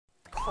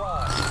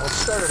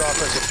started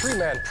off as a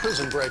three-man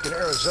prison break in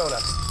Arizona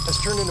has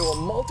turned into a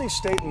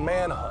multi-state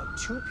manhunt.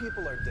 2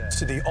 people are dead.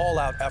 To the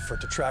all-out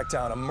effort to track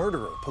down a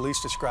murderer police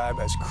describe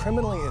as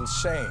criminally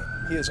insane.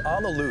 He is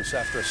on the loose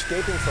after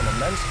escaping from a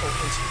mental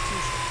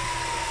institution.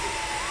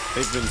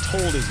 They've been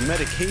told his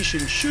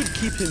medication should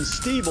keep him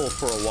stable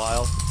for a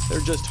while.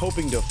 They're just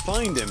hoping to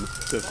find him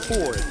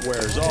before it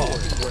wears off.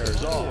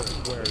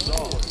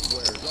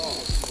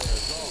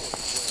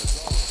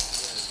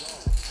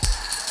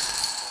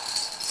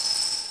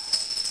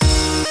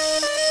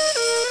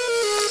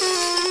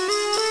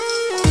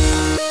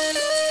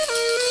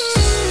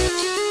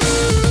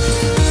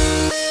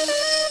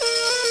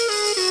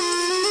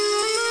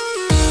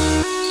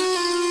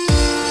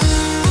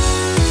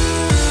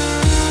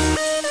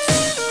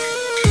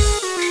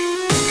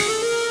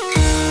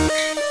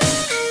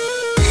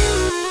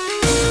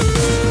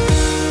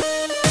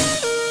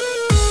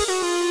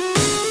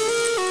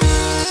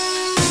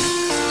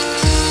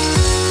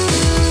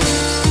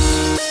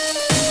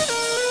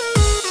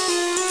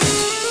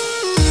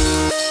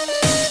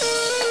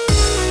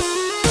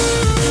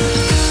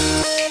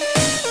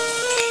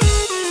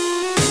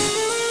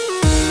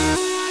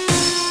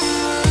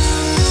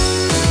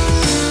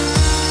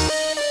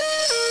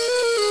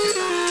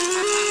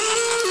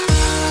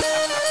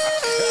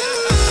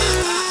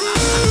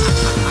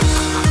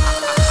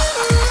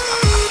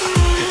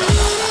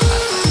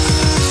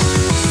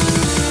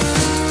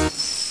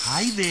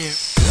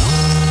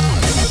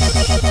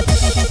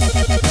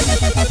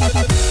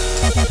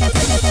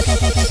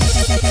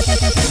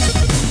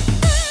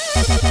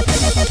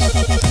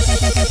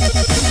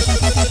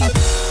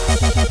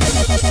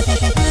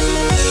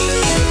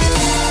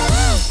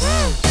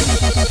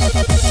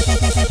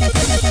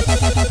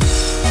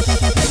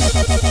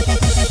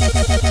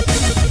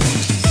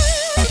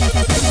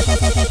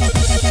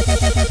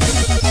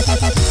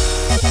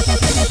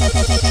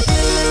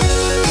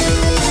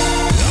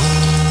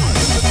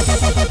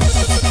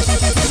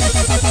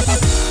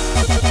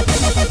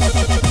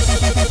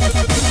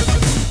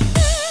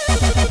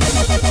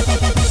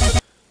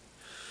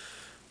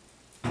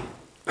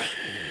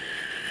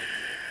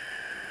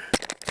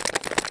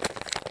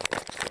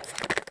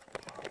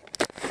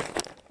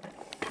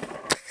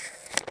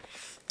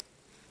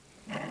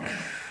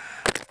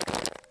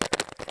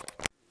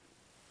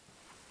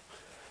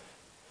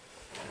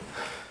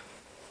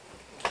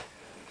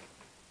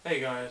 Hey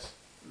guys,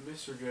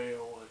 Mr.J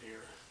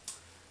here.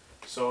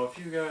 So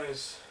hopefully you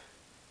guys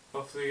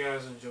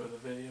enjoyed the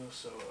video.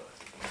 So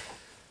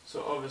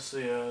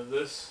obviously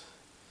this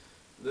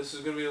is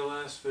gonna be the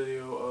last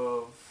video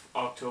of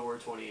October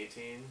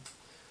 2018.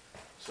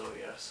 So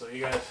yeah, so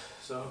you guys,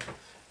 so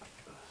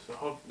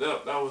hope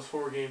that was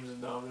 4 games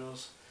in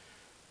dominoes.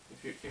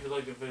 If you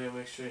like the video,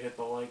 make sure you hit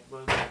the like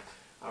button.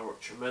 I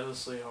worked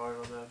tremendously hard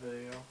on that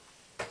video.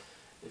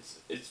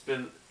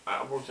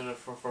 I worked on it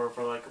for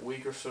like a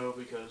week or so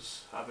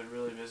because I've been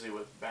really busy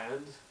with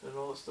band and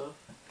all that stuff.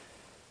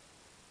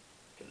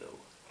 Hello.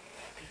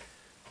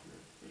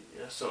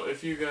 Yeah, so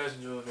if you guys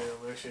enjoy the video,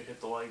 make sure you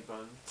hit the like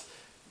button.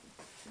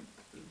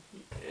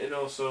 And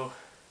also,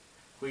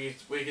 we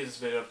get this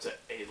video up to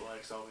 8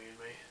 likes, that'll be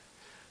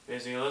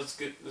amazing. Let's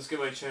get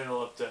my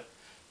channel up to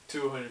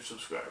 200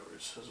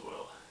 subscribers as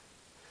well.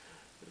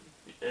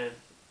 And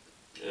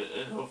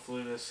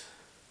hopefully this.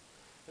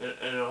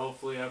 And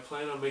hopefully I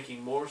plan on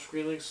making more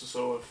screen links,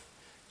 so if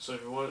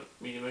you want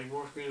me to make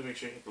more screen links, make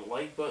sure you hit the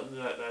like button.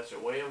 That's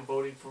your way of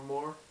voting for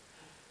more.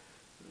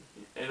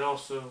 And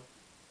also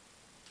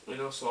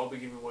I'll be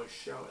giving away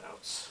shout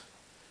outs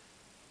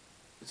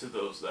to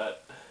those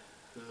that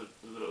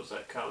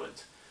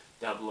comment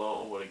down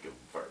below on what I give them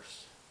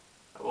first.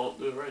 I won't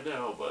do it right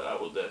now, but I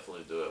will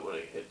definitely do it when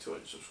I hit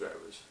 200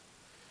 subscribers.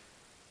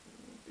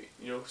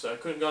 You know, because I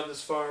couldn't have gone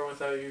this far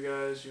without you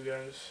guys.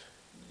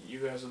 You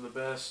guys are the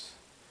best.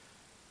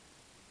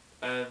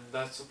 And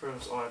that's pretty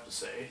much all I have to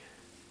say.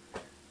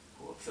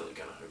 Well, I'm feeling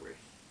kind of hungry.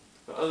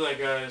 But other than that,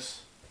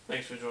 guys,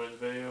 thanks for joining the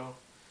video.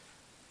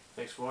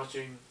 Thanks for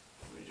watching.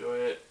 Enjoy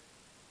it.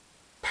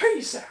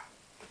 Peace out.